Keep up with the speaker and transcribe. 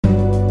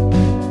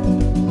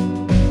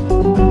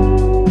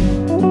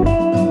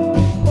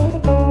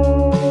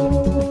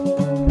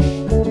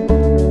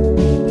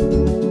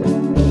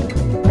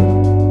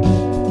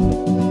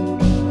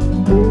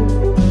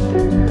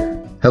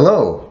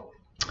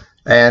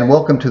and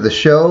welcome to the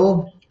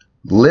show,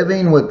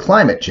 Living with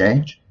Climate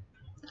Change.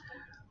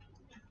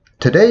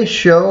 Today's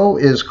show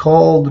is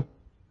called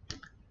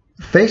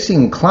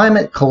Facing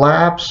Climate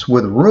Collapse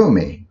with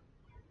Rumi.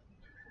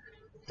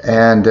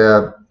 And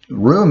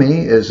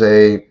Rumi is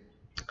a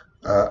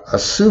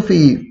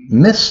Sufi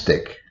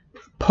mystic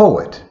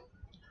poet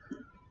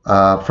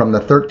from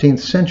the 13th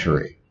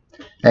century.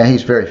 And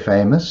he's very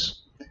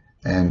famous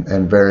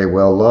and very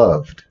well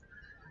loved.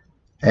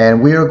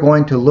 And we are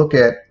going to look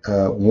at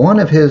one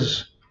of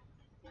his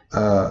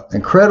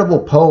incredible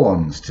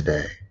poems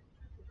today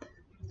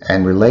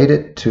and relate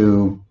it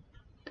to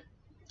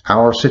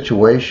our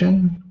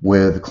situation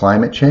with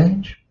climate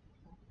change.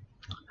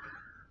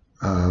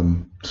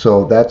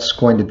 So that's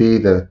going to be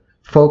the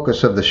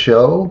focus of the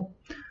show.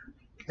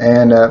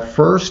 And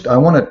first, I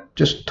want to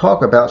just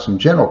talk about some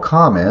general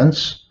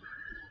comments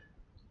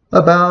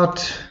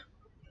about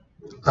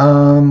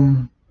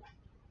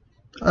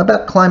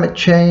climate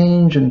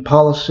change and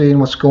policy and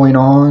what's going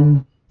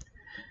on.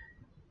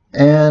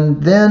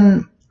 And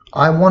then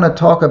I want to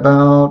talk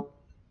about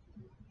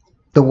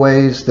the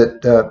ways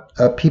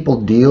that people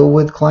deal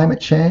with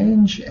climate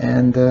change,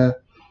 and that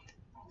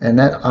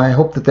I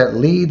hope that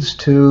leads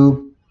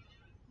to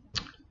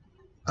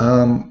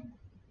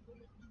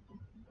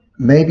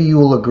maybe you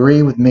will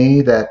agree with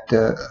me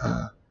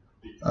that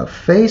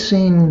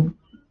facing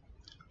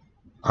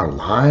our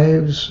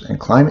lives and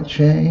climate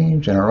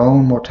change and our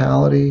own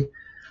mortality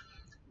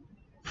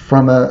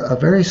from a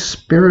very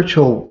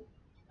spiritual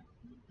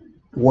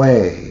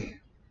way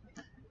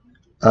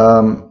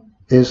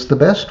is the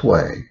best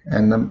way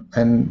and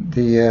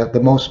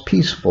the most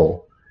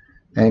peaceful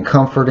and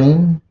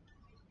comforting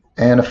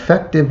and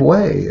effective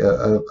way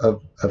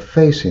of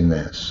facing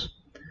this.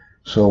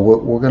 So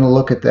we're going to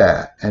look at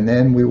that, and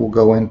then we will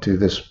go into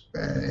this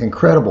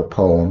incredible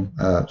poem.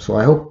 So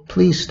I hope,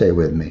 please stay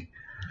with me.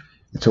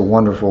 It's a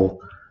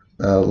wonderful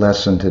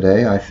lesson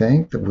today, I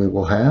think, that we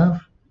will have.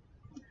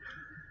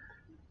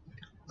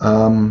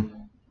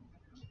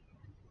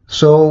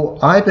 So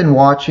I've been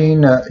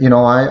watching,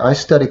 I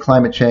study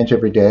climate change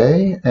every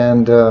day,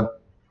 and,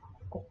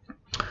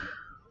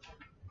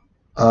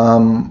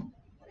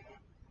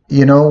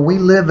 we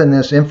live in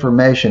this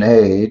information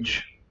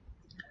age,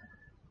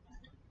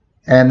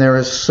 and there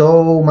is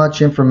so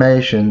much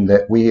information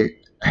that we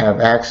have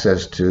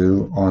access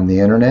to on the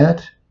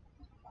internet,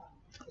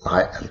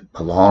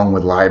 along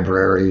with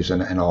libraries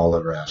and all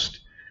the rest.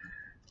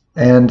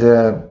 And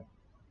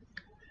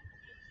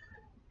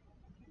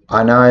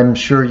I'm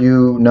sure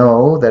you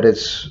know that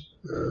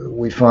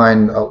we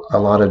find a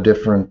lot of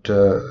different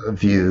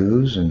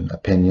views and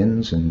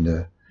opinions,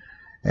 and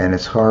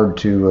it's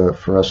hard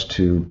for us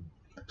to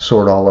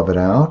sort all of it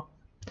out.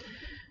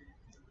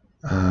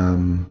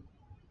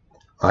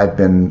 I've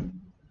been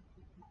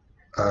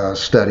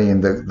studying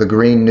the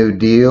Green New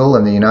Deal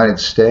in the United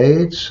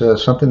States,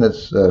 something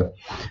that's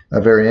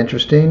very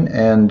interesting,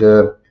 and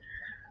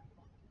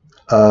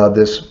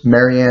this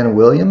Marianne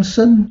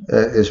Williamson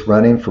is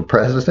running for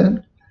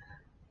president,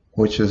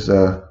 which is,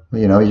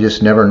 you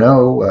just never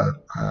know.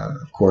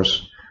 Of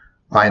course,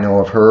 I know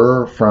of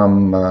her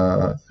from,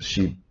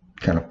 she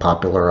kind of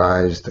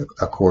popularized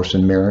A Course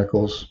in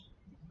Miracles.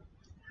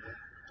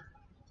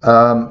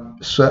 And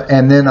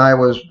then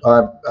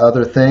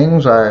other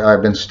things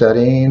I've been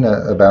studying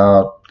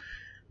about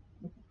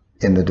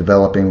in the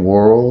developing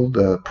world,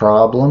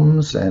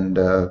 problems. And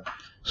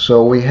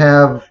so we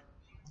have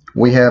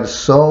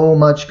so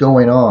much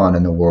going on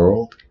in the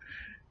world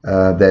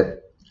that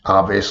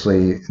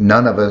obviously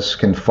none of us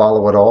can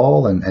follow it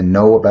all and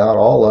know about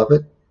all of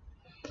it.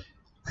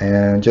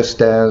 And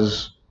just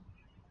as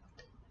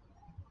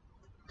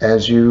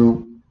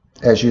you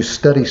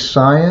study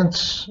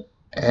science,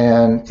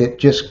 and it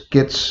just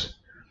gets,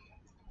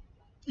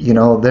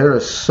 there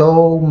is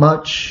so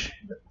much,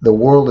 the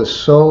world is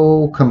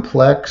so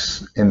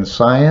complex in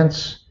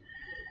science,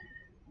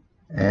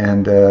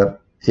 and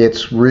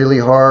it's really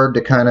hard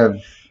to kind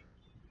of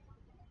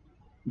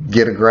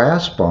get a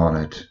grasp on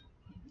it.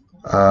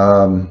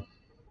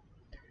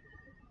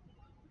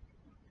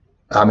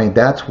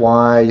 That's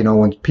why,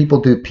 when people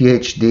do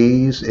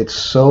PhDs, it's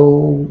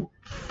so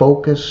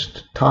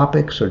focused,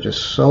 topics are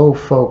just so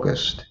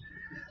focused.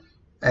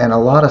 And a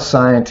lot of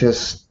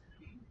scientists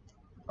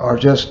are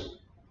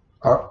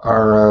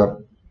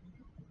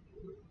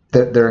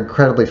they're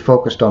incredibly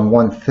focused on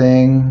one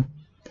thing,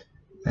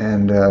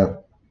 and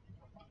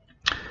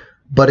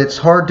but it's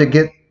hard to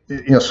get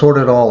sort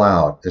it all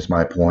out, is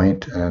my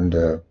point, and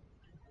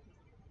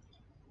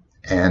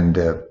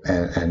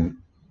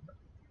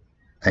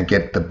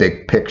get the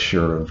big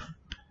picture of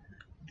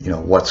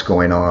what's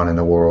going on in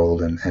the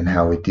world and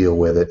how we deal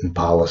with it, and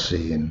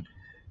policy,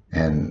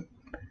 and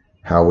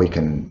how we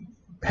can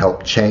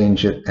help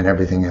change it and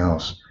everything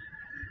else.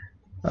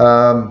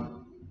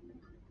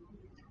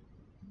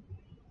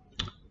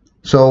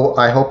 So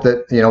I hope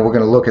that we're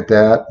going to look at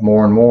that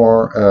more and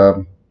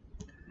more.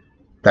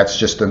 That's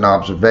just an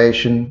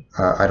observation.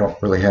 I don't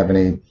really have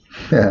any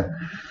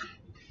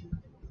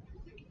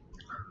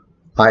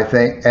I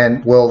think,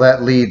 and well,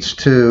 that leads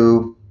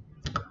to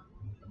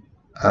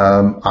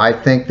I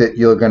think that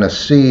you're going to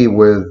see,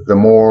 with the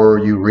more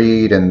you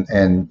read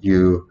and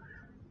you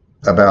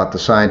about the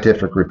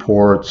scientific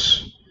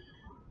reports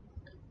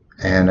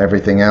and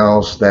everything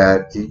else,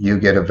 that you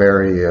get a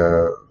very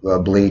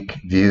bleak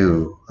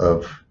view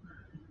of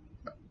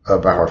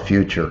our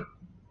future.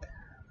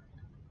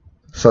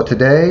 So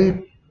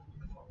today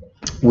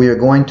we are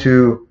going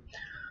to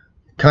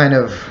kind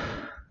of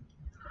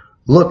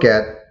look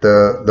at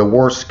the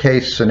worst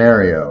case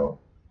scenario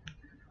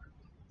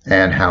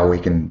and how we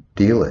can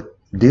deal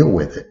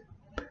with it.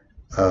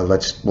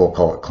 We'll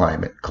call it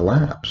climate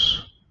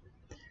collapse.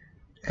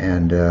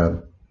 And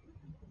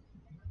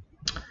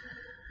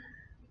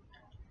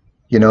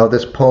you know,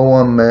 this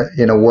poem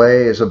in a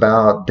way is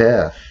about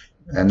death,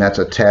 and that's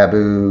a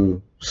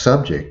taboo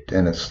subject,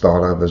 and it's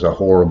thought of as a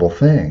horrible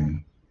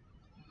thing.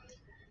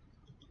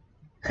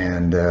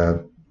 And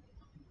we're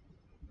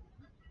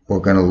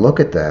going to look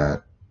at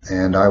that.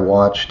 And I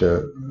watched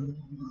a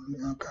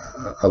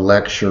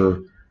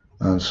lecture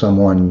on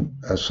someone,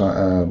 I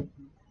think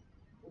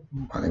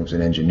it was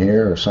an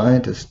engineer or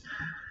scientist,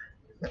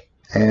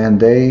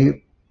 and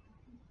I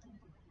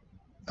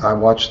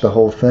watched the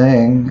whole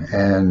thing,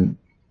 and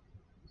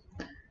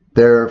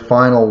their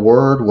final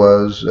word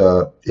was,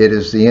 "It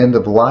is the end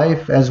of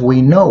life as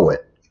we know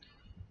it."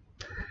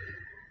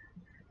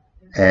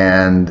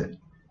 And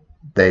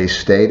they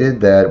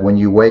stated that when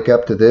you wake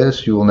up to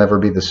this, you will never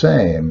be the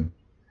same,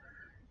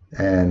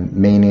 and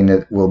meaning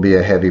it will be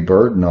a heavy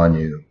burden on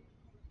you.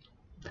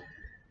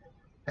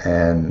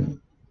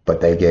 But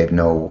they gave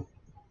no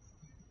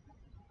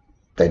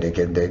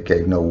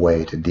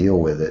way to deal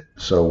with it.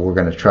 So we're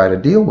going to try to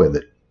deal with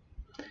it.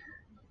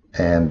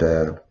 And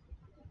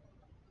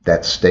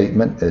that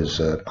statement is,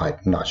 I'm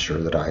not sure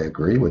that I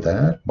agree with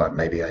that. Well,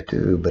 maybe I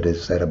do, but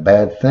is that a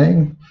bad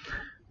thing?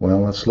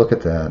 Well, let's look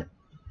at that.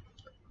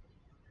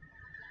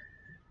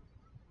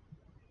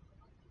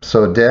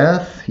 So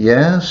death,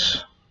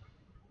 yes.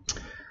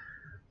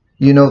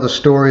 You know the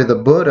story of the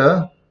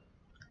Buddha,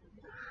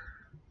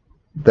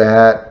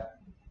 that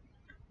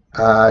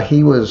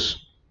he was,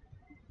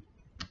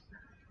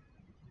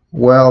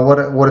 well,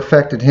 what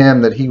affected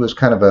him, that he was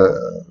kind of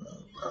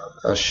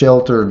a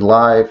sheltered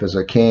life as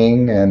a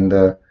king, and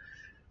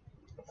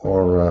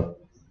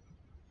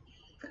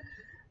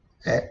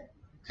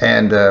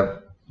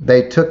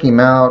they took him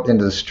out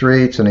into the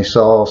streets, and he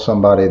saw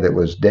somebody that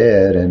was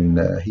dead,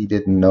 and he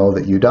didn't know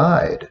that you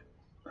died.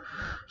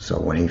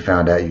 So when he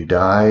found out you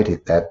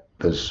died, that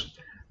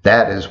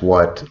is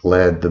what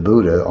led the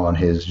Buddha on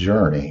his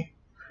journey.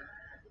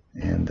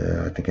 And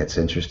I think that's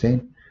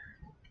interesting.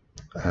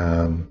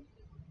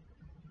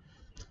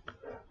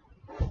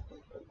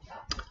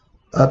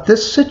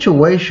 This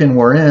situation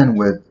we're in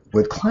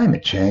with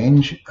climate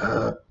change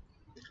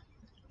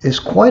is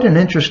quite an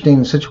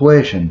interesting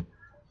situation.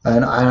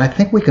 And I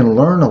think we can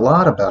learn a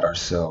lot about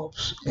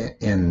ourselves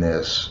in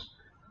this.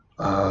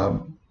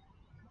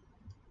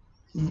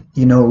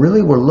 You know,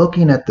 really, we're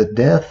looking at the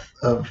death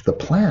of the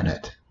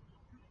planet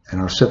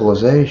and our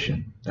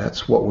civilization.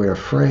 That's what we're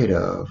afraid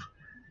of.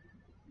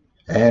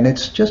 And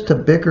it's just a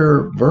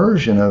bigger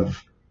version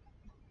of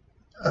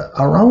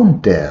our own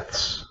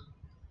deaths,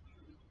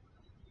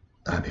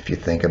 if you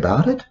think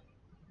about it.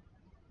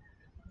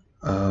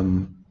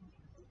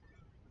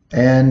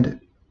 And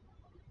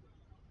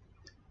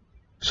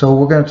so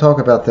we're going to talk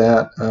about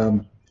that.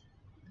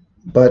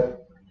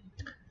 But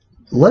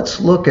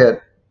let's look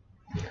at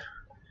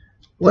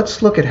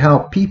how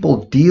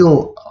people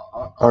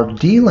are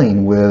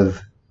dealing with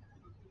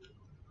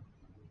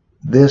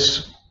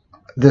this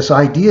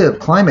idea of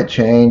climate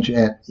change,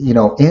 and, you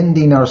know,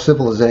 ending our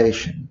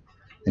civilization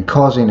and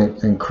causing an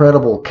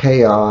incredible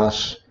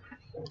chaos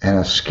and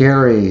a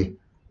scary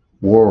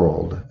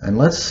world. And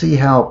let's see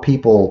how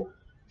people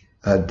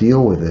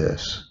deal with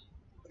this.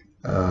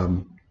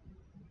 And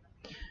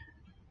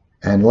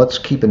let's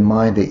keep in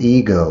mind the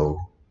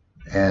ego,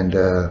 and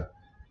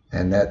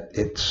that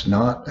it's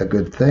not a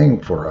good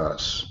thing for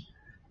us,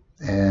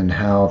 and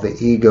how the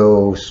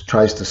ego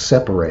tries to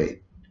separate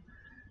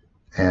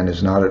and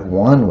is not at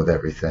one with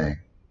everything.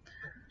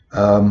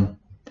 Now,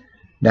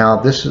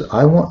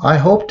 I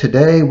hope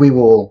today we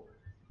will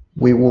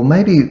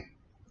maybe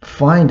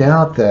find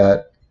out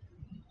that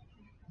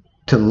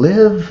to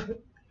live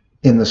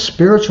in the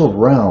spiritual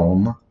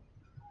realm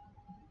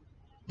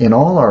in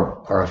all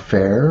our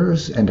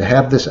affairs, and to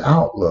have this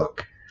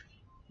outlook,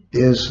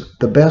 is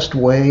the best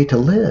way to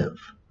live.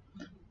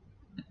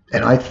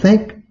 And I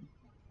think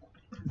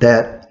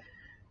that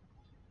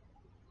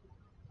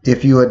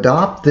if you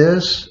adopt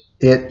this,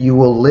 you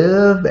will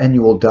live and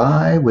you will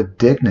die with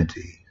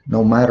dignity,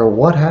 no matter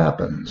what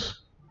happens.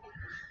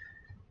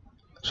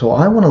 So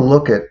I want to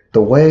look at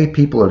the way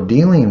people are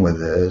dealing with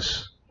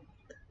this,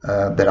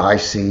 that I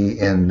see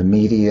in the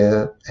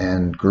media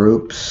and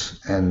groups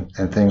and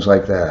things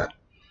like that.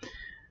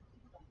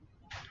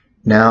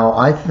 Now,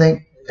 I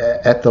think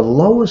at the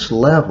lowest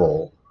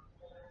level,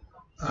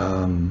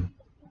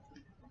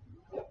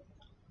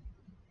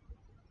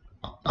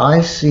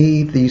 I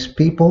see these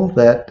people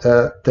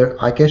that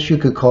I guess you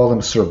could call them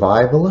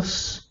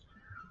survivalists,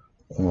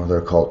 or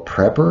they're called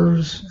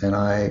preppers. And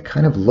I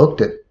kind of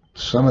looked at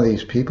some of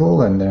these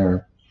people and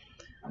their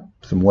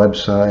some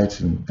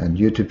websites and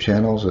YouTube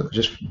channels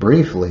just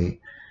briefly.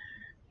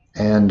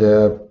 And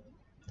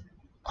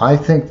I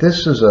think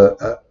this is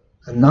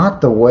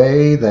not the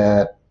way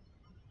that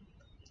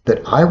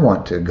I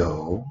want to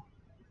go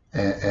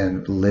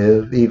and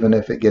live, even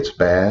if it gets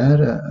bad,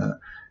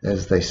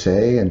 as they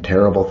say, and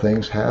terrible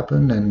things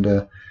happen.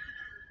 And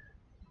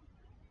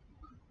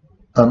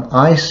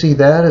I see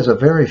that as a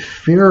very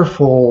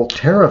fearful,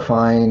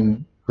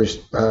 terrifying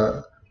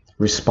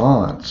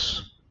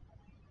response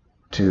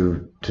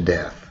to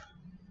death,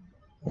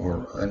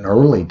 or an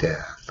early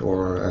death,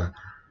 or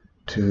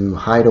to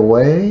hide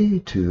away,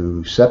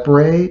 to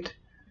separate,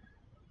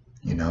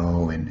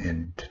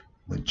 and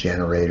with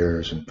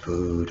generators and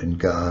food and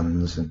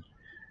guns and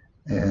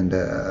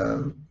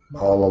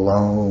all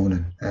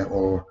alone,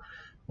 or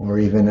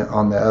even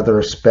on the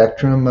other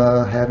spectrum,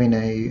 having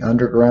a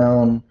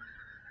underground,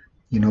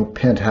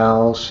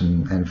 penthouse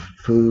and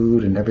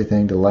food and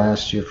everything to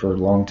last you for a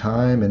long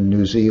time in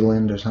New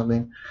Zealand or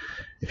something,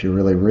 if you're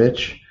really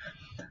rich.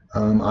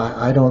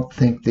 I don't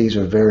think these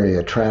are very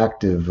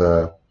attractive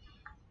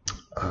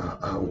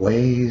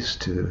ways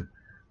to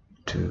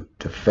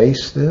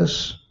face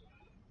this.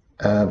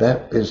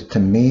 That is, to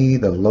me,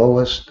 the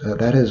lowest.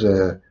 That is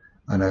an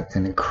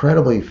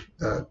incredibly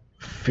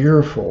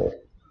fearful,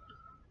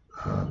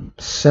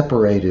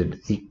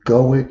 separated,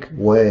 egoic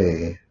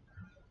way,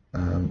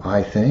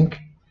 I think.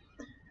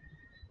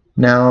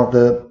 Now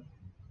the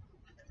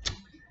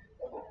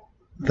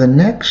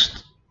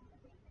next,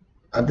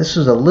 this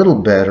is a little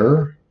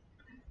better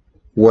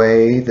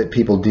way that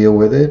people deal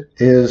with it,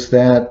 is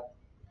that,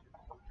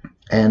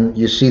 and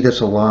you see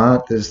this a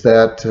lot, is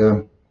that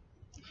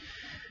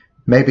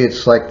maybe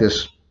it's like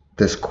this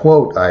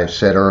quote I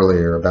said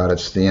earlier about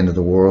it's the end of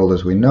the world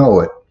as we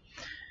know it.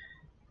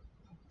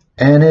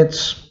 And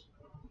it's,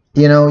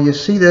 you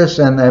see this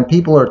and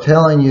people are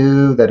telling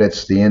you that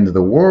it's the end of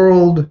the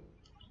world,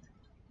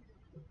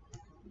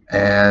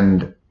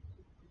 and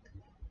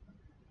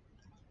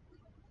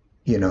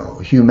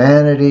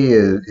humanity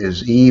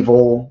is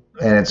evil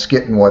and it's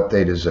getting what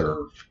they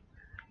deserve,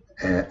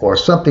 or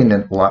something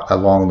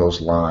along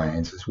those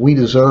lines. We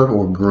deserve,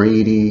 we're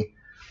greedy,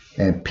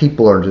 and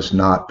people are just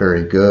not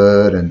very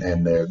good,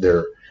 and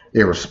they're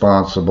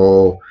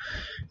irresponsible,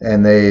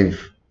 and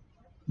they've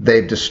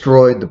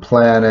destroyed the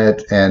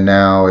planet, and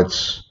now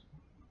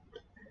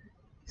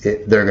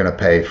they're going to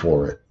pay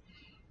for it.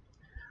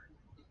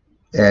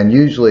 And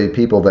usually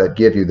people that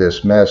give you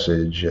this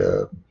message,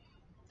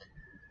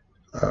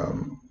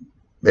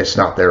 it's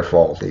not their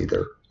fault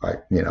either.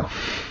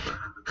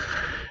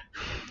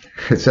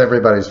 It's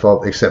everybody's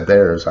fault except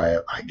theirs,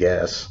 I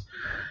guess.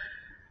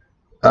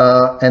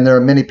 And there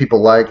are many people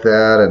like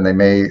that, and they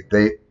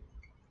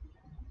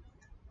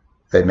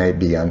may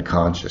be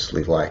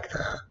unconsciously like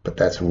that, but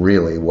that's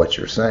really what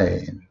you're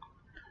saying.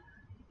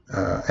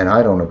 And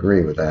I don't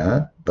agree with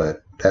that,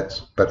 but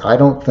I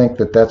don't think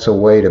that that's a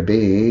way to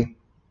be.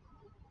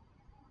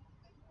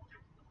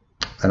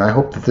 And I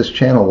hope that this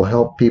channel will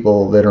help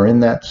people that are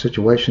in that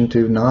situation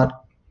to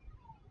not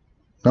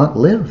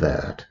live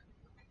that.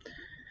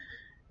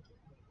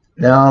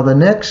 Now, a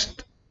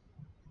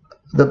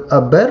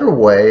better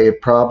way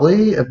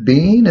probably of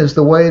being is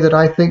the way that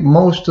I think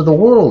most of the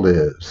world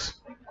is.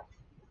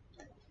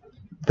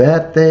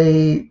 That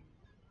they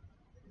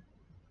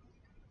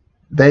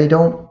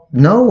don't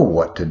know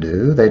what to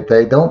do.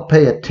 They don't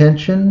pay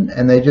attention,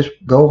 and they just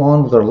go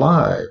on with their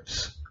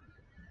lives.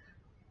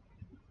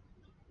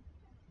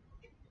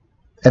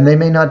 And they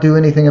may not do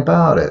anything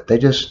about it. They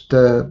just,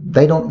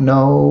 they don't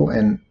know.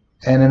 And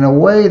in a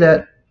way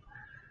that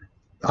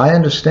I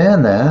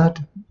understand that,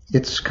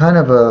 it's kind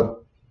of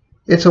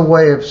it's a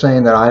way of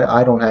saying that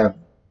I don't have,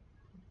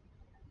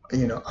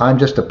 I'm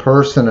just a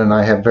person and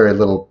I have very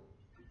little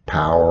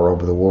power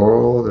over the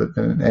world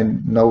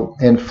and no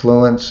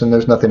influence, and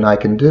there's nothing I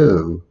can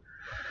do.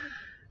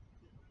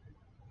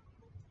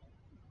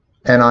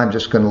 And I'm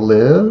just going to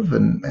live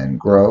and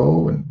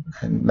grow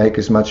and make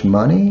as much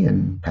money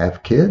and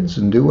have kids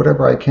and do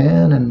whatever I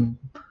can, and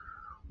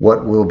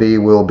what will be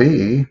will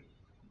be.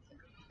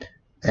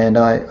 And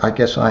I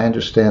guess I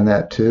understand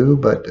that too,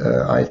 but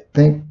I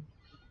think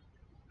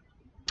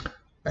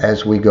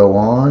as we go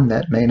on,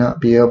 you may not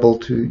be able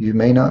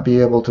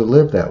to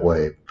live that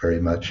way very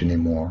much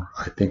anymore.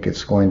 I think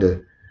it's going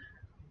to,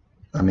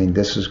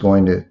 this is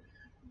going to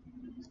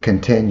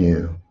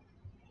continue.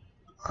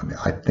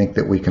 I think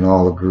that we can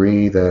all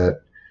agree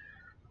that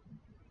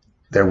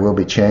there will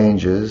be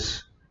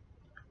changes,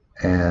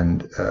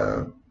 and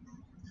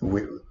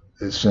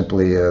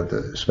especially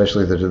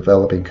the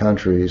developing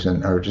countries,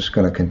 and are just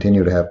going to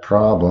continue to have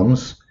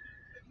problems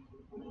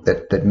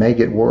that may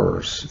get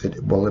worse.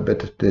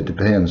 It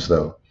depends,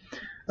 though.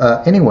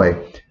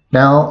 Anyway,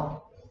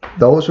 now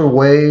those are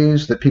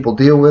ways that people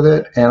deal with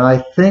it, and I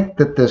think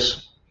that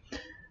the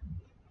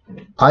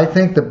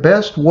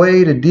best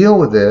way to deal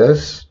with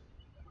this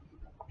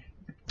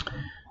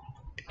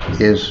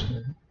is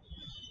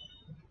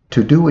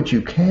to do what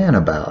you can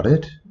about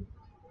it,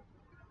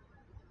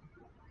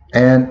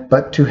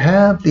 But to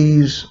have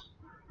these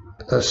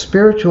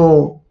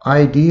spiritual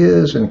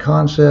ideas and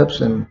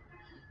concepts and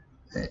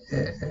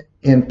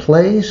in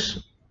place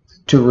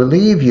to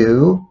relieve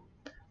you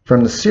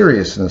from the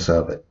seriousness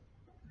of it.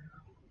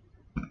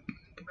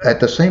 At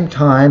the same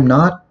time,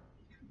 not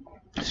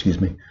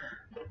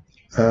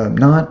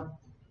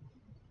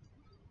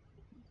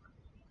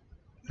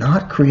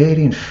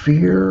creating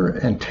fear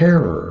and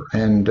terror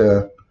and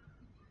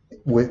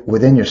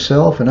within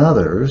yourself and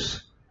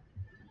others,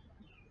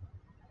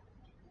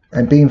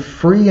 and being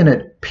free and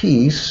at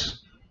peace.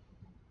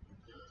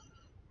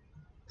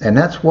 And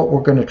that's what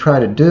we're going to try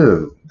to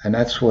do. And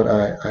that's what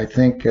I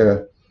think.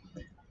 And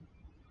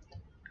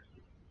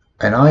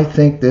I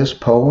think this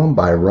poem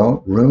by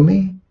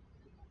Rumi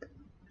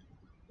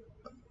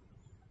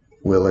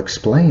will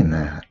explain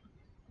that.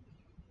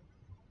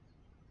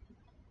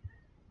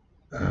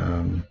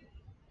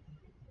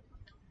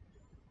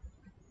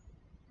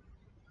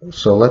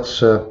 So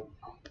let's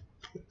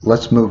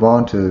move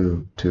on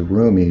to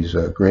Rumi's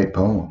great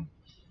poem.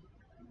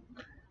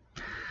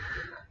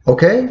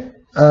 Okay.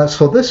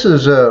 So this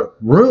is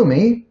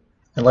Rumi,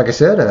 and like I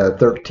said, a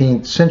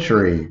 13th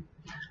century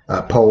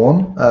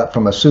poem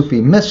from a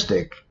Sufi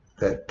mystic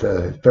that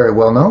very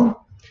well known.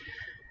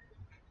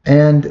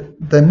 And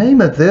the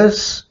name of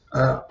this,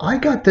 I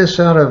got this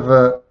out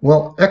of,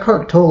 well,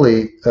 Eckhart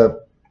Tolle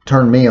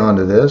turned me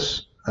onto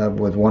this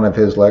with one of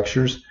his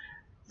lectures.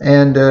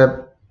 And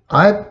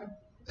I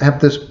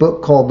have this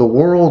book called The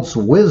World's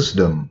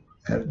Wisdom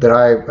that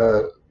I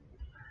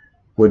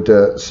would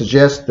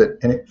suggest that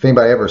if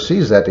anybody ever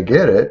sees that, to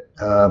get it.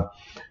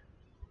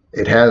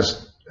 It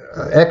has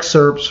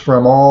excerpts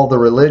from all the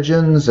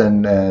religions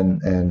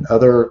and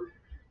other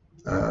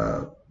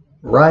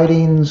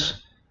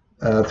writings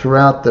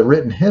throughout the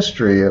written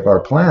history of our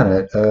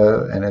planet,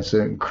 and it's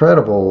an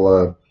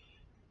incredible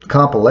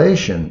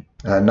compilation,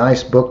 a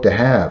nice book to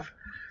have.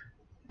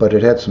 But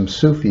it had some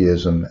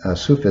Sufism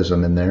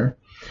in there,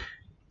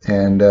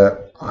 and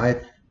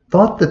I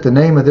thought that the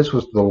name of this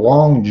was The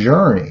Long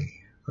Journey,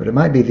 but it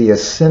might be The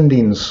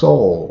Ascending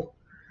Soul.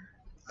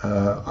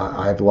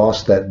 I've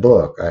lost that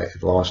book. I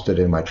lost it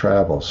in my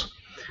travels.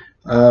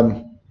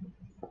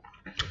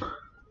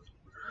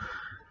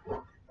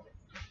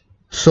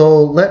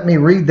 So let me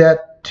read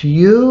that to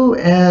you,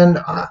 and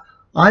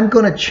I'm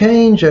going to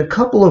change a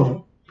couple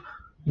of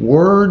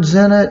words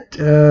in it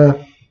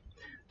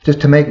just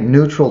to make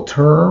neutral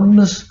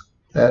terms.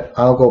 That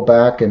I'll go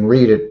back and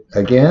read it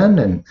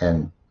again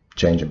and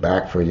change it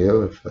back for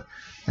you.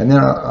 And then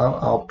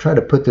I'll try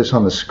to put this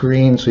on the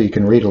screen so you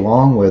can read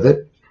along with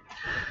it.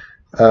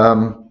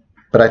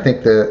 But I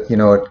think that,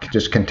 it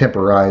just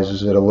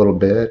contemporizes it a little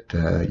bit.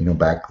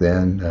 Back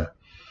then,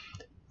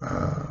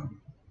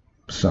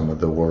 some of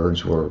the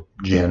words were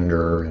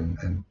gender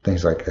and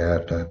things like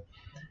that,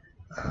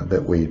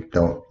 that we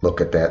don't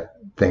look at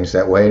things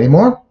that way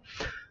anymore.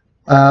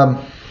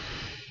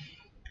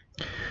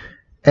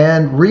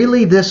 And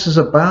really, this is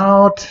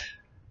about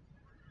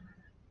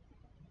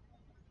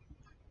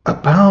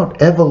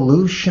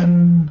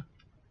evolution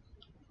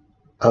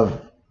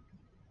of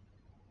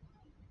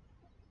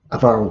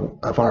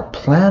our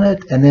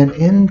planet, and then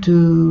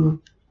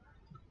into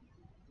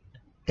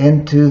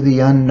the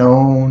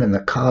unknown and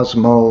the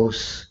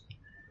cosmos,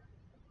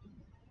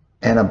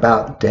 and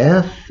about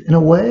death in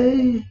a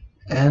way.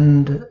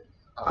 And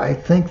I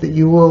think that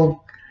you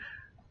will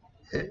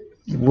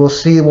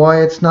see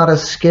why it's not a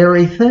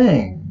scary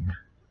thing.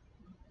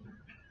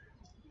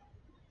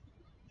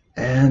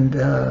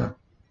 And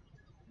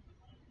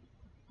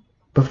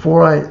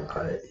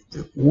before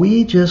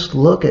we just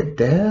look at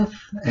death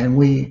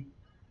and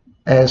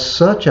as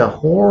such a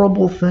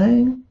horrible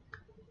thing,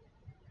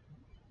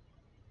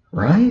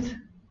 right?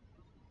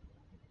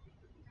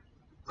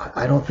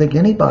 I don't think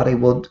anybody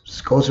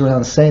goes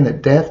around saying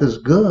that death is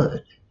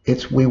good.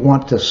 We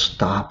want to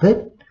stop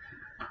it.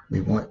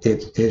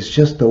 It's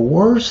just the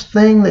worst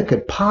thing that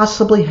could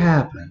possibly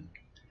happen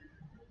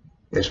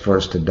is for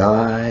us to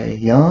die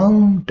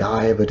young,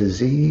 die of a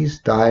disease,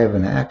 die of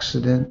an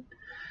accident,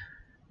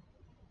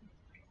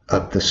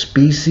 of the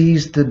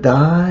species to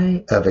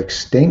die, of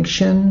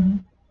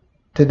extinction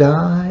to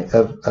die,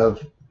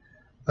 of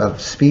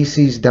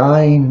species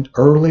dying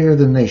earlier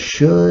than they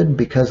should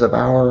because of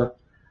our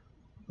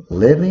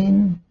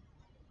living.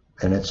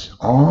 And it's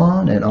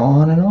on and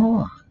on and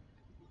on.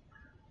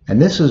 And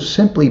this is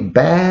simply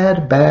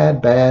bad,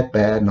 bad, bad,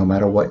 bad, no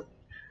matter what.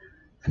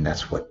 And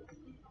that's what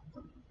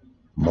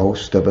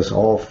most of us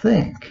all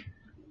think.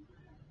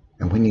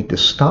 And we need to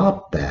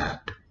stop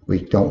that. We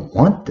don't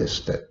want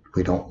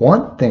we don't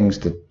want things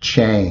to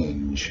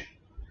change.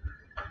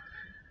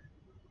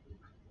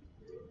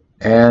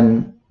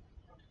 And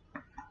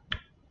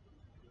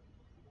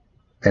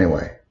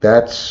anyway,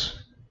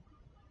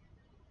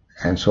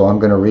 and so I'm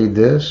going to read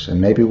this,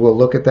 and maybe we'll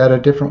look at that a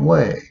different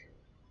way.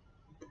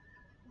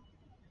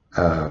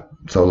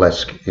 So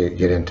let's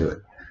get into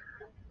it.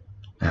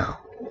 Now,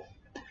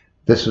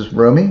 this is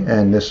Rumi,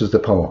 and this is the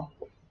poem.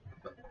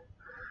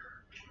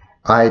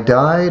 I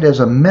died as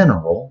a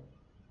mineral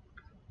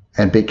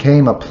and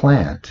became a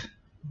plant.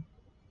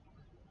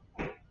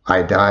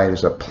 I died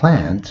as a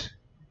plant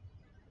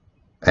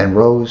and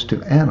rose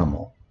to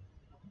animal.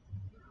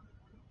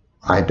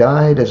 I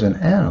died as an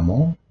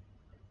animal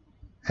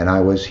and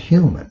I was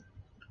human.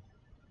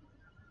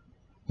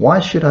 Why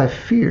should I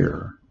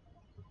fear?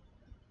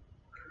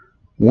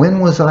 When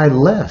was I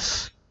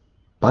less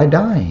by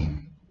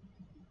dying?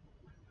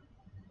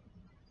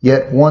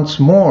 Yet once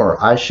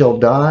more I shall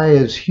die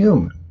as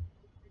human,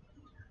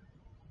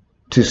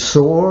 to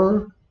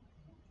soar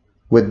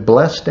with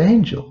blessed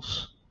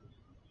angels.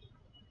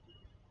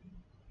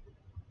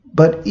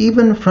 But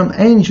even from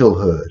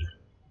angelhood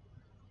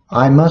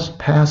I must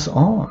pass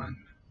on.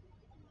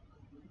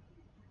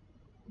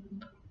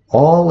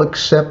 All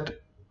except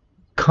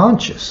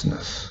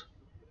consciousness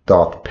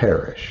doth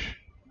perish.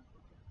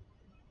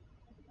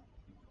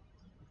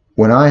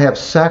 When I have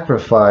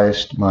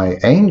sacrificed my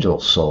angel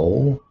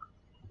soul,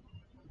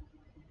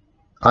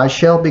 I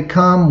shall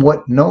become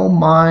what no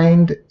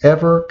mind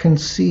ever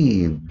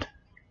conceived.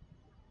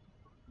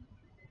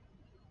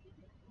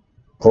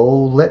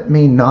 Oh, let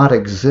me not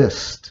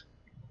exist,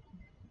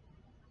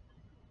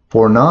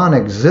 for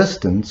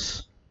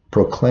non-existence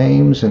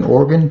proclaims in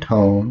organ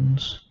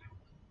tones,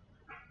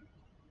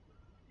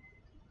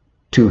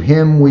 to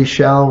him we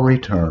shall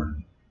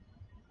return,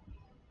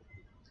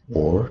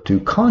 or to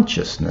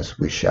consciousness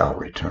we shall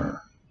return.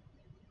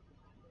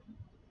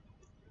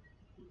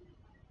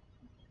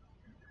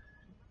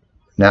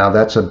 Now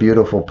that's a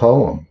beautiful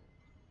poem,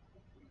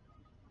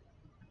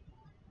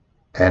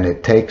 and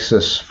it takes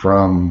us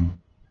from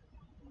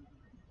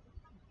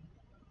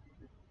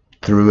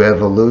through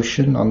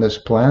evolution on this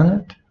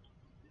planet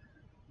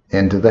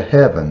into the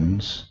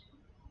heavens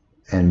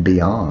and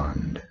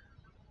beyond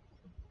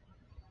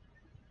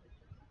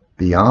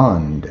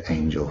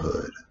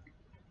angelhood.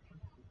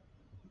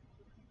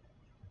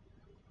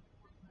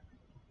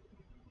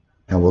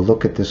 Now we'll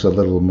look at this a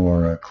little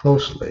more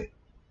closely.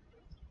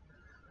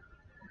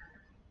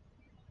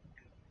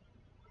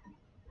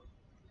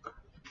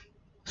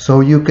 So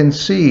you can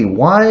see,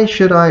 why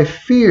should I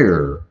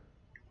fear?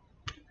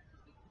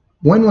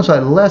 When was I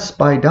less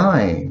by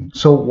dying?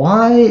 So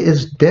why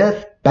is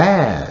death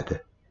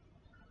bad?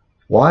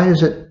 Why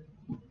is it,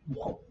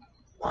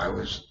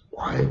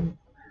 why?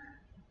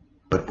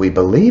 But we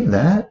believe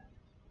that,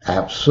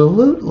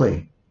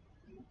 absolutely.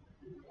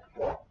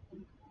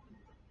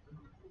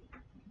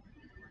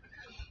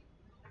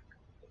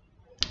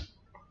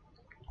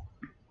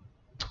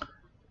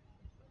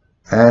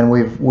 And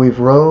we've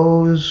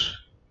rose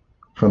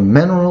from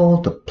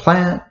mineral to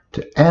plant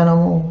to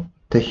animal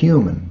to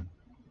human.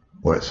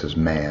 Well, it says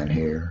man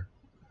here.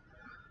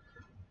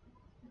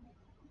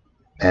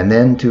 And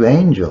then to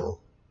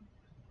angel,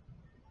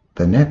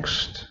 the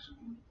next.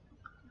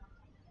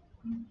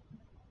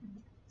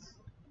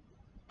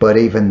 But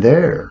even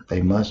there,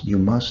 you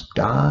must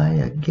die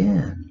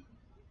again.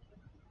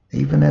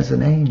 Even as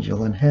an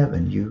angel in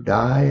heaven, you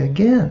die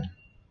again.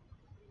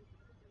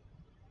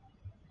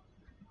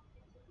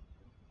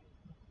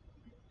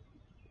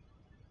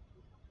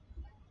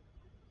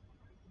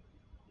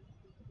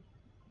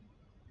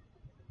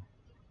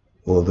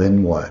 Well,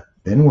 then what?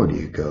 Then where do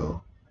you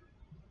go?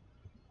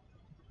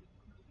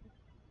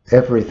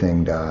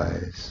 Everything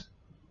dies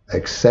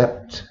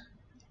except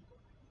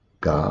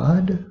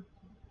God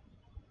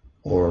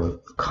or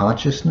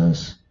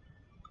consciousness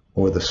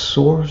or the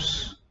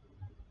source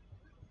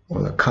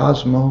or the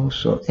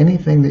cosmos or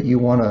anything that you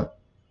want to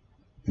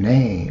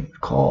name,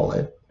 call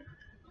it.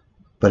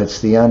 But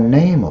it's the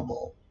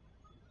unnameable.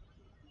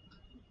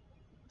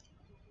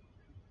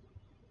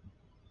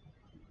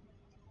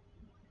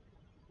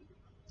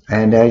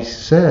 And he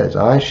says,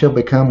 I shall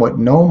become what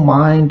no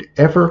mind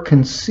ever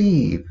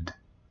conceived.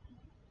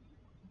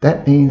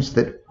 That means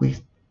that we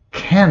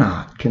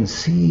cannot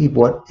conceive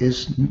what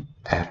is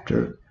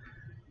after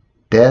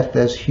death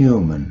as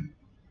human.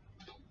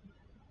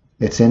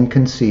 It's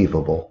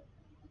inconceivable.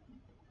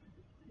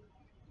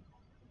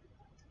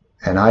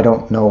 And I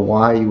don't know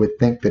why you would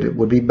think that it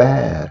would be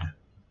bad.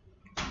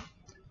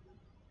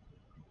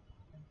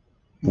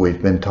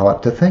 We've been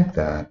taught to think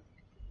that.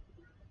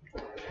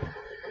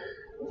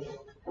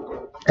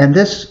 And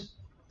this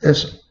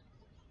is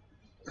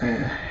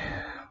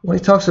when he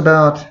talks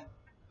about,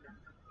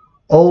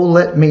 oh,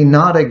 let me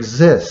not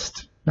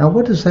exist. Now,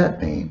 what does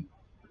that mean?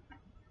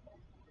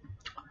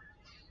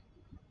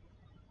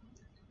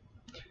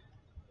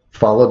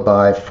 Followed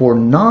by, for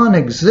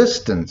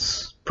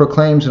non-existence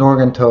proclaims in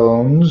organ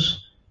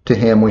tones, to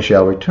him we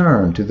shall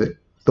return, to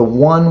the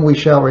one we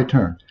shall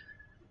return.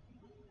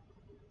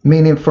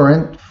 Meaning,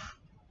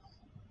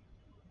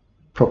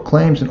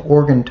 proclaims in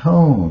organ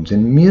tones,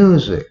 in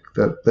music,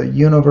 the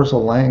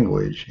universal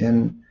language,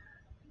 in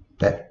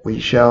that we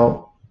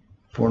shall,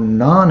 for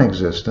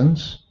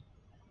non-existence.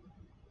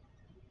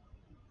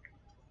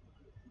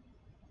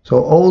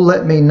 So, oh,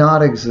 let me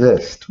not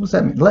exist. What does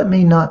that mean? Let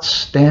me not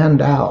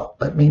stand out.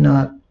 Let me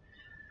not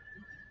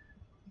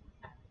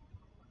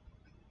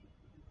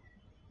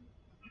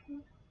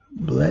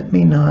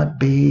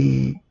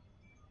be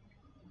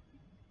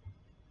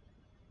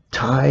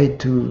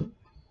tied to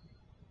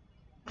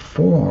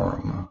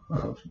form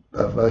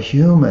of a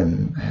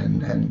human,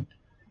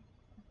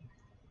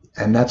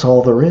 and that's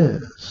all there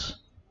is.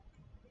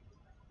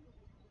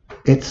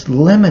 It's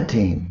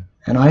limiting,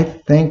 and I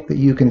think that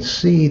you can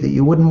see that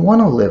you wouldn't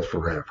want to live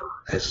forever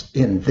as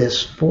in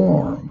this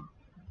form.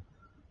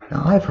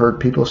 Now, I've heard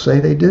people say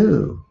they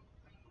do,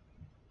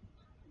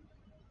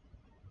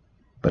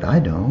 but I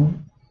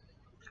don't.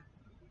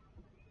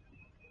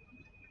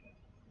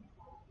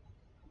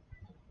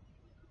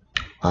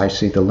 I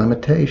see the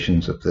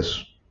limitations of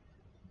this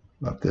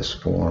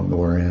form that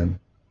we're in.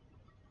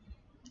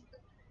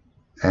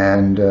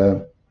 And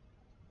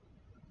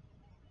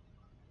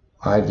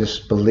I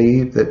just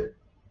believe that,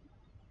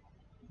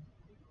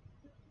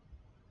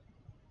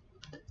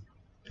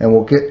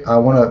 and I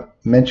want to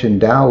mention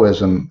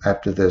Taoism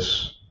after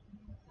this,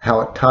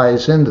 how it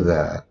ties into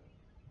that.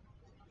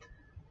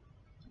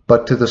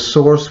 But to the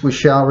source we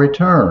shall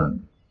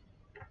return.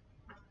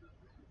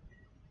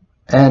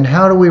 And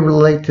how do we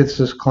relate to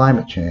this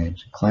climate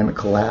change, climate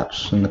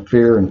collapse, and the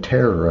fear and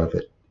terror of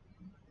it?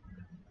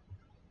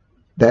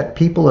 That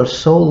people are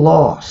so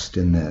lost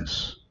in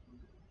this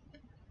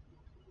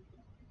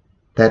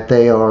that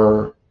they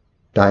are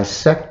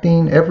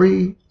dissecting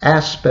every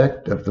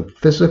aspect of the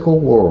physical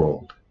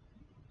world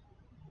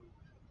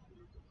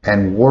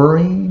and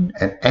worrying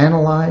and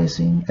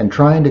analyzing and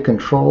trying to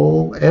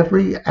control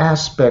every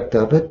aspect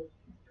of it,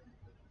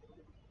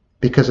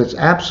 because it's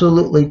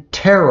absolutely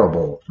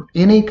terrible for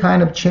any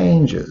kind of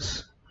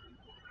changes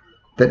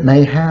that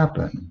may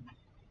happen.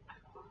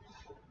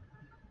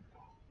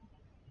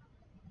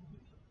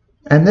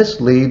 And this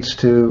leads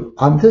to,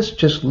 this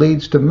just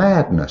leads to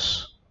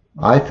madness,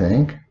 I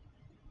think.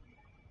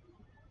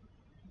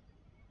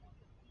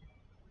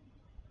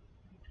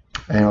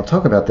 And I'll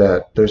talk about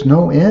that. There's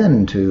no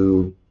end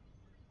to,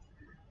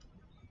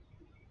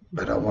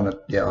 but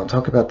I'll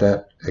talk about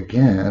that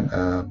again.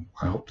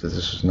 I hope that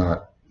this is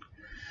not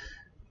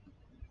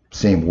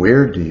seem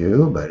weird to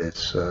you, but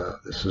it's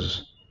this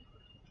is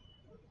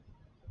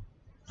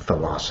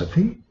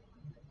philosophy.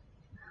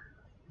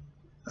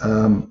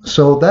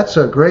 So that's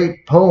a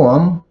great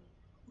poem,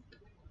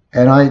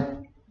 and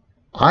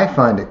I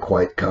find it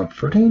quite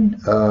comforting.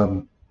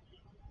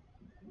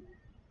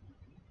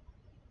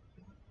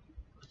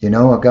 You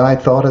know, a guy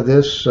thought of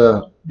this,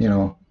 you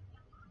know,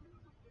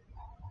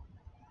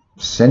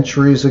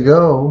 centuries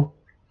ago.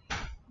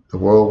 The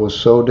world was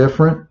so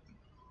different.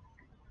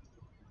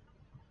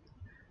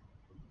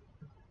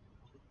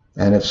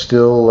 And it's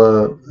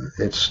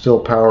still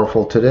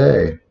powerful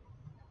today.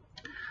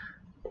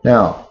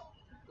 Now,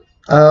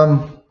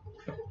 I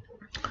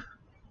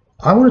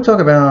want to talk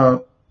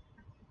about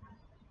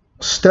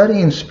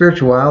studying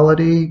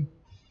spirituality,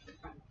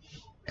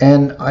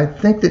 and I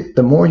think that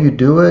the more you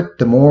do it,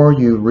 the more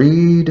you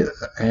read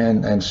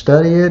and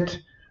study it,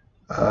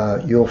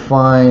 you'll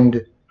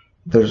find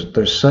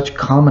there's such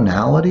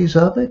commonalities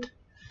of it,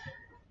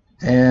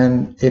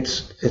 and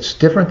it's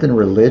different than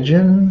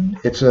religion.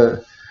 It's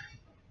a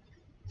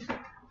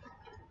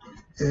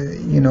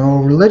you know,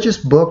 religious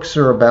books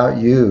are about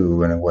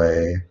you in a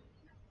way.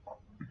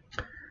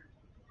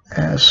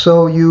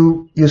 So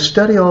you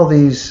study all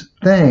these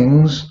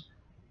things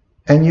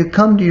and you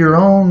come to your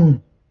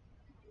own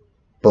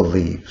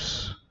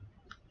beliefs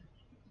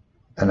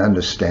and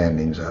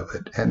understandings of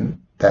it,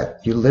 and that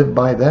you live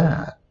by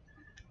that.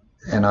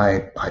 And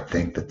I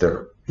think that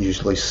they're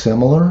usually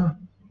similar,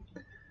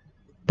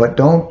 but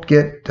don't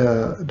get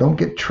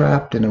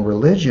trapped in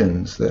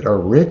religions that are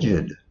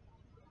rigid.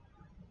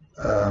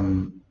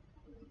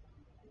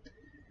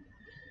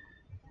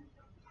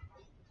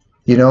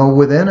 You know,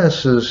 within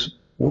us is,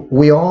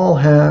 we all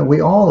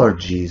are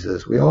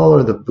Jesus, we all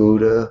are the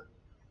Buddha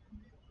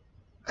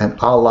and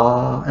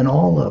Allah and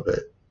all of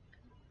it.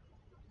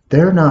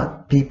 They're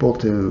not people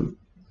to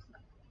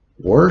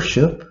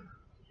worship.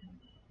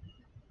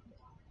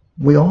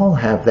 We all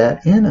have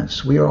that in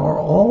us. We are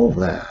all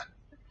that.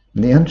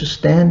 And the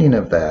understanding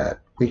of that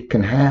we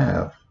can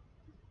have.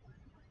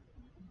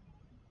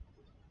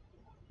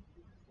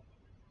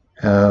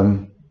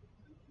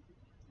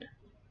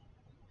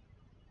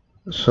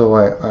 So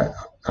I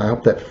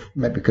hope that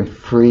maybe can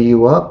free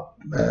you up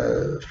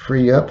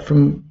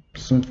from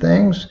some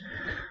things.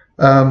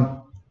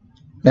 Now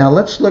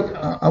let's look.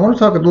 I want to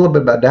talk a little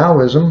bit about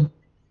Taoism,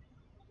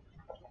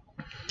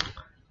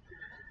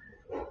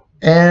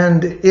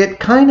 and it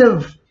kind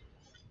of.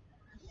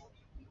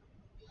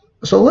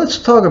 So let's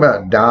talk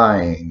about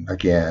dying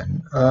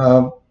again,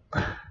 and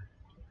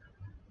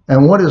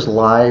what is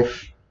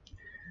life.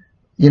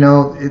 You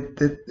know,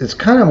 it's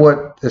kind of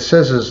what it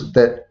says is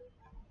that,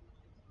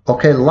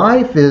 okay,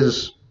 life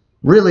is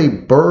really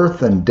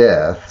birth and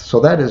death, so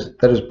that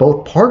is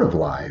both part of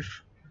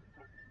life,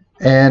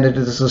 and it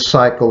is a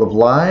cycle of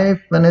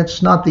life, and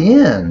it's not the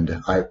end,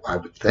 I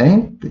would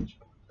think,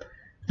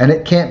 and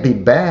it can't be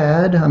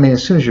bad. I mean,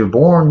 as soon as you're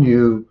born,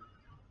 you're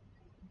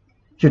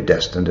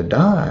destined to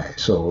die.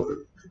 So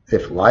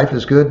if life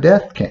is good,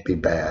 death can't be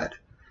bad.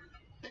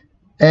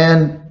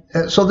 And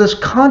so this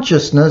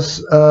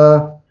consciousness,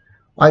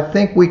 I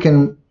think we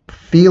can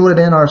feel it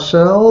in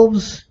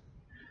ourselves,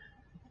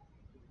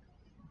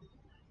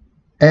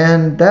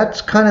 And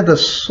that's kind of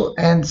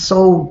and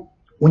so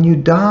when you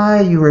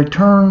die, you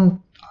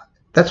return.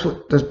 That's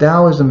what the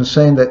Taoism is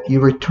saying, that you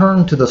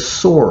return to the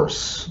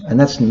source, and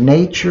that's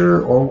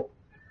nature or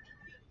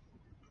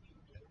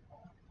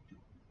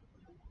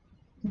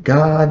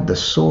God, the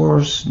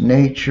source,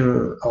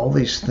 nature, all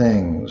these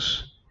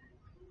things.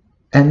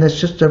 And it's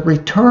just a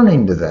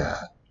returning to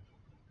that.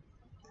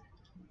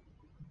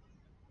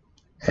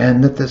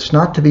 And that it's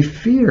not to be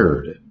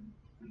feared.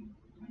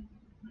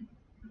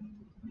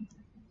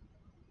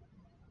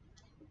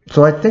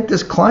 So I think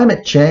this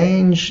climate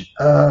change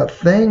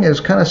thing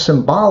is kind of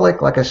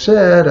symbolic. Like I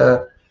said,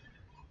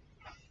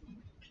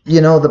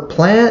 the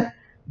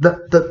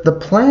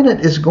planet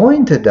is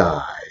going to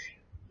die.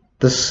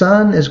 The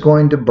sun is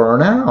going to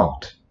burn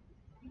out.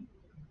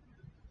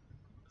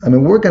 I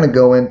mean, we're going to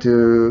go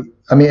into,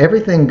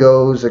 everything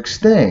goes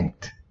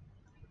extinct.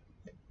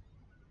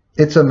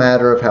 It's a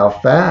matter of how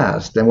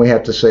fast. And we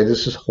have to say,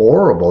 this is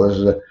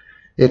horrible.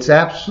 It's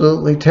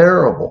absolutely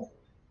terrible.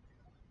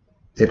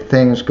 If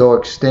things go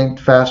extinct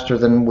faster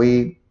than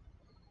we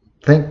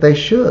think they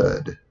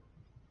should.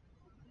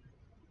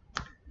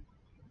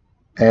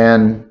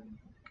 And,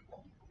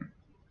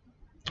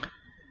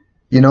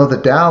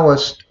 the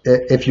Taoists,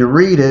 if you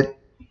read it,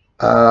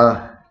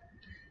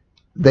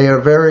 they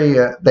have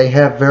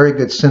very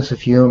good sense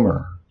of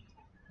humor.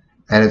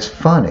 And it's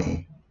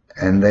funny.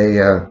 And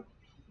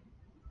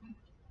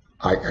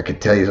I could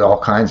tell you all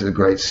kinds of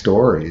great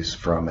stories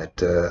from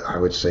it. I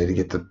would say to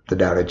get the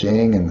Tao Te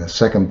Ching and the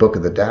second book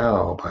of the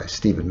Tao by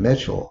Stephen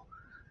Mitchell.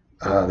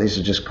 These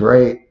are just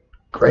great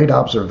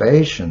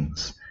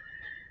observations.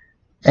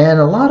 And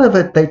a lot of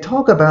it, they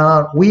talk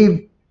about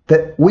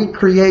that we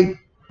create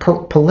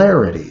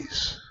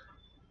polarities.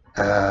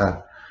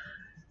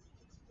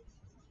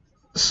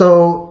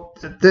 So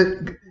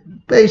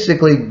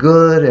basically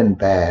good and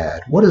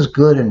bad. What is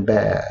good and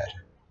bad?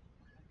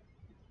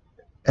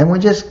 And we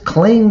just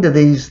cling to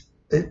these,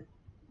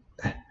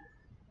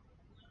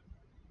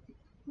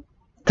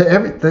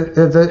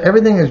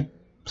 everything is,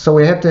 so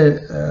we have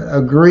to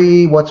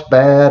agree what's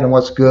bad and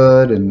what's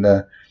good, and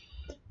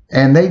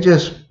they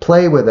just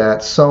play with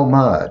that so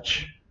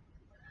much,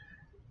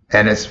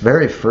 and it's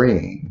very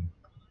freeing,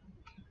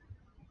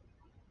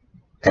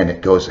 and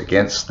it goes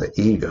against the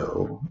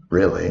ego,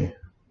 really,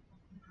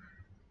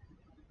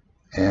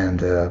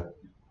 and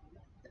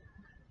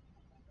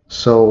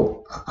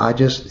so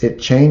it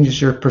changes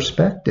your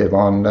perspective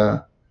on,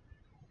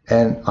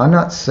 and I'm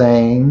not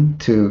saying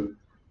to,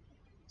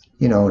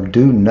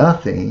 do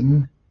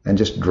nothing and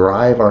just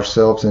drive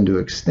ourselves into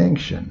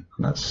extinction.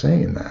 I'm not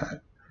saying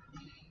that.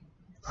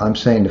 I'm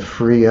saying to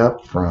free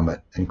up from it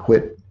and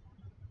quit.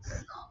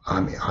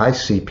 I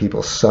see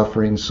people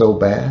suffering so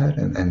bad,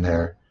 and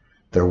they're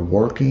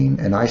working,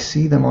 and I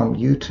see them on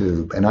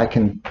YouTube, and I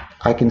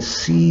can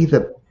see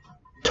the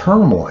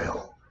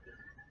turmoil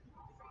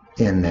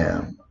in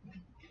them.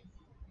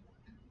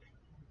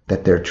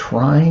 That they're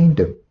trying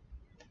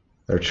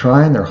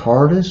their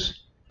hardest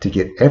to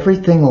get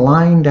everything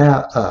lined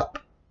up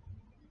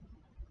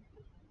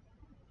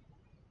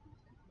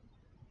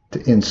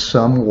in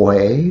some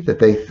way that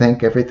they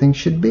think everything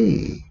should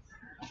be.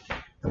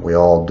 And we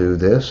all do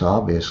this,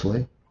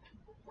 obviously.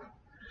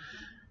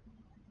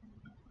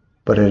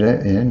 But it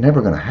ain't never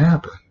going to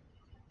happen.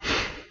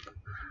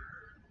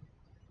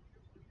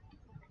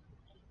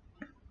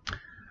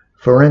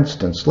 For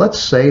instance, let's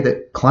say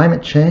that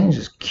climate change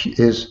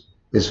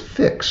is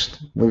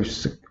fixed. We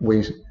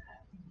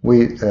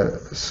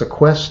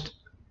sequester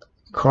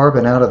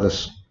carbon out of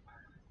the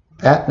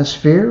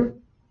atmosphere.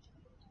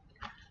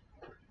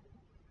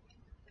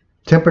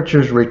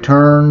 Temperatures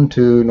return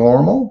to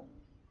normal,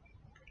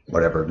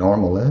 whatever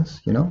normal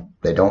is,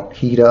 they don't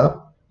heat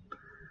up.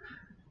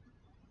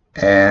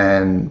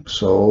 And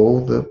so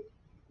the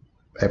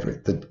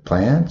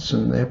plants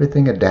and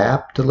everything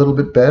adapt a little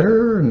bit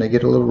better, and they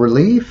get a little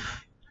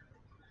relief.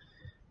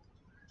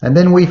 And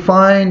then we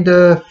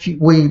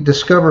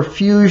discover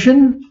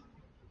fusion,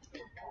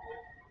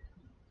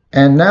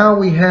 and now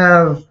we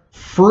have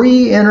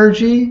free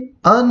energy,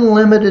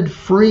 unlimited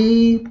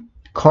free,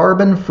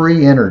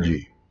 carbon-free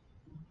energy.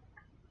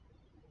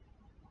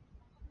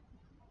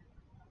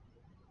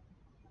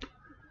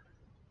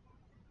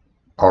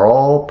 Are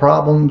all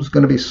problems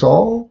going to be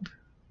solved?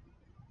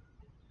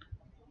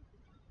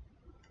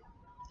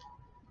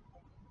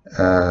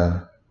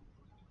 There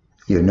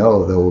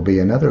will be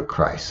another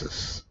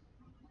crisis.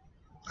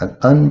 An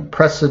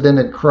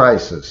unprecedented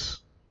crisis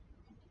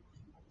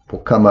will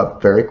come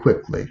up very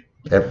quickly,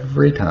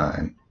 every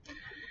time.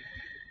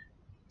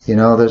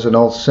 There's an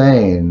old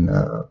saying,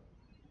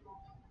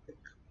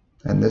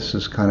 and this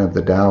is kind of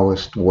the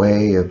Taoist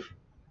way of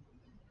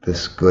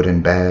this good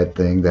and bad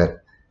thing,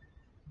 that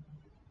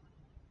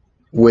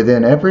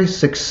within every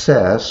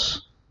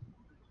success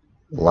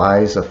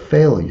lies a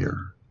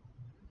failure,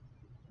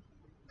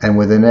 and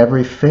within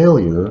every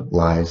failure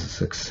lies a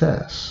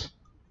success.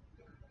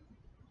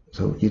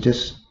 So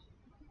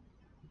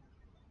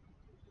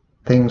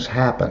things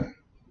happen.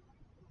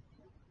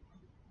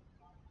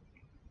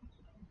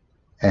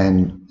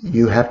 And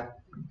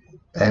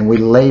and we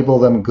label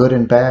them good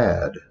and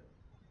bad.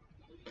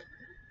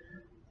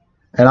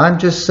 And I'm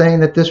just saying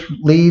that this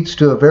leads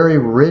to a very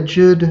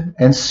rigid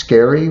and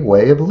scary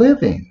way of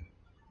living.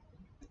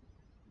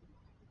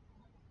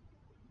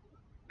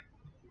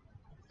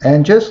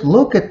 And just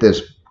look at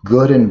this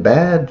good and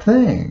bad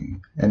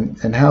thing,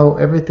 and how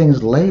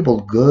everything's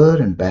labeled good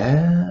and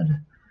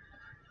bad.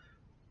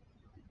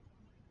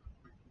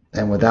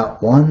 And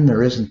without one,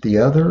 there isn't the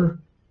other.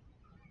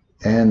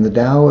 And the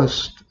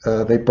Taoists,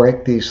 they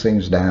break these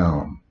things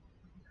down.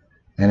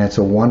 And it's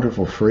a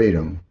wonderful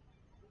freedom.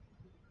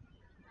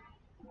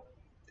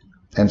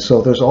 And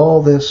so there's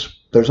all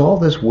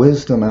this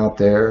wisdom out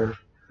there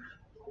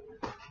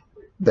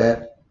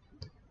that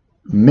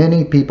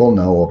many people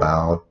know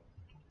about,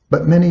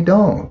 but many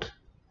don't.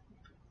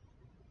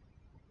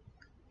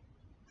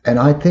 And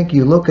I think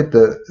you look at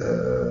the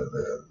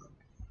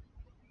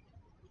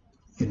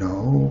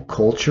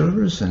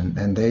cultures,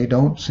 and they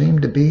don't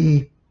seem to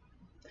be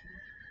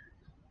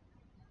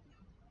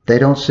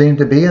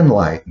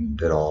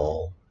enlightened at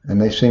all,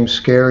 and they seem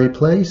scary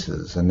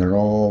places, and they're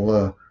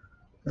all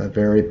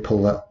very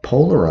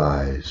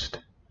polarized.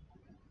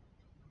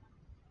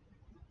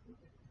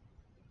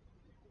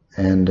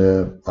 And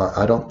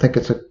I don't think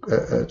it's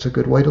a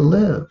good way to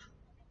live.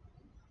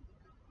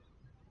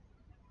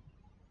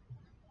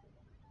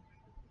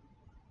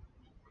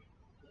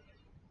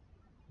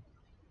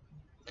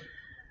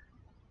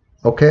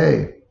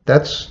 Okay,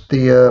 that's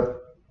the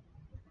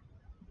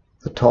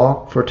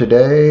talk for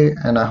today,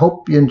 and I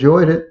hope you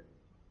enjoyed it.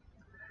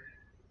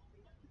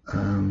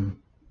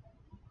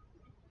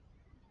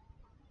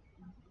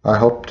 I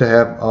hope to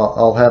have,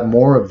 I'll have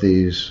more of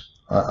these.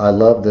 I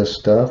love this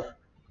stuff,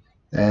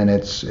 and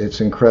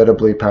it's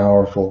incredibly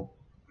powerful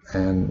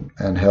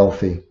and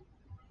healthy,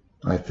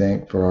 I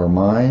think, for our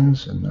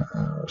minds and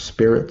our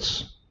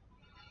spirits.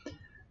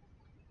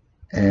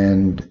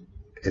 And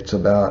it's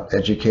about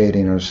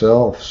educating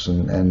ourselves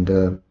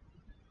and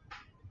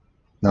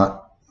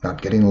not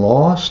getting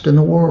lost in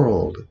the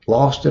world,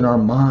 lost in our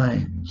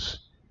minds,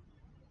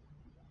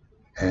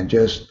 and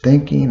just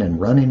thinking and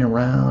running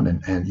around.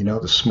 And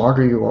the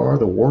smarter you are,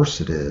 the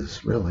worse it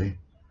is, really.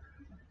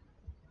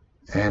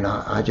 And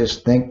I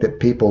just think that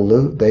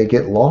people they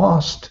get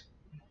lost,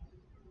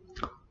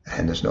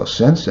 and there's no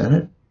sense in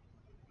it.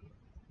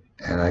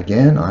 And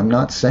again, I'm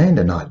not saying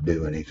to not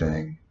do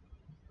anything.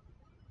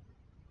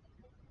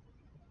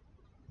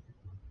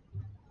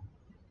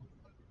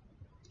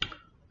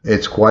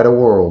 It's quite a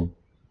world.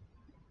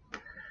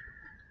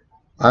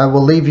 I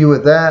will leave you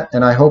with that,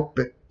 and I hope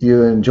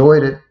you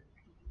enjoyed it.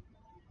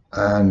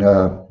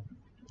 And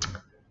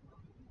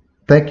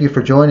thank you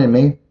for joining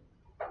me.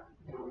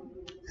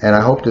 And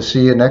I hope to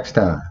see you next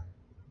time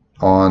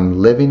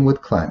on Living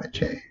with Climate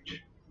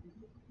Change.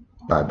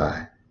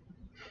 Bye-bye.